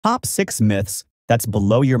Top 6 myths that's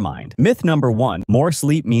below your mind. Myth number 1, more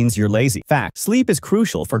sleep means you're lazy. Fact, sleep is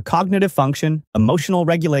crucial for cognitive function, emotional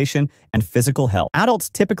regulation, and physical health. Adults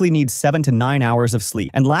typically need 7 to 9 hours of sleep,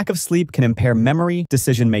 and lack of sleep can impair memory,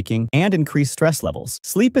 decision-making, and increase stress levels.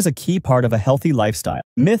 Sleep is a key part of a healthy lifestyle.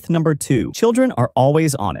 Myth number 2, children are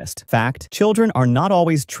always honest. Fact, children are not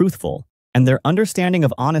always truthful, and their understanding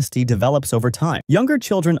of honesty develops over time. Younger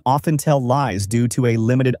children often tell lies due to a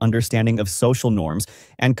limited understanding of social norms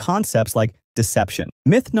and concepts like deception.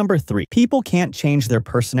 Myth number 3, people can't change their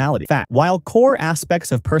personality. Fact, while core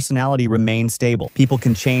aspects of personality remain stable, people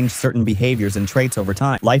can change certain behaviors and traits over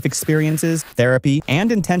time. Life experiences, therapy,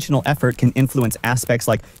 and intentional effort can influence aspects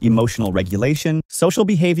like emotional regulation, social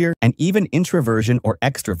behavior, and even introversion or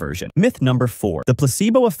extroversion. Myth number 4, the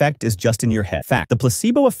placebo effect is just in your head. Fact, the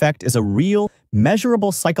placebo effect is a real,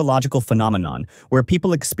 measurable psychological phenomenon where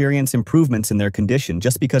people experience improvements in their condition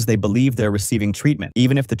just because they believe they're receiving treatment,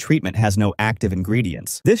 even if the treatment has no active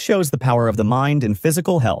ingredients. This shows the power of the mind and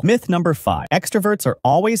physical health. Myth number 5, extroverts are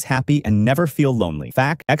always happy and never feel lonely.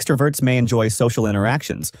 Fact, extroverts may enjoy social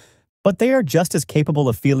interactions, but they are just as capable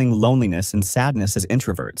of feeling loneliness and sadness as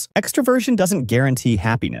introverts. Extroversion doesn't guarantee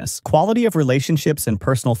happiness. Quality of relationships and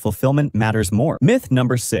personal fulfillment matters more. Myth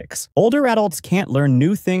number 6, older adults can't learn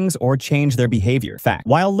new things or change their behavior. Fact,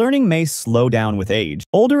 while learning may slow down with age,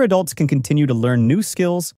 older adults can continue to learn new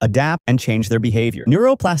skills, adapt, and change their behavior.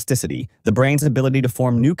 Neuroplasticity, the brain's ability to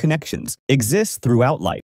form new connections, exists throughout life.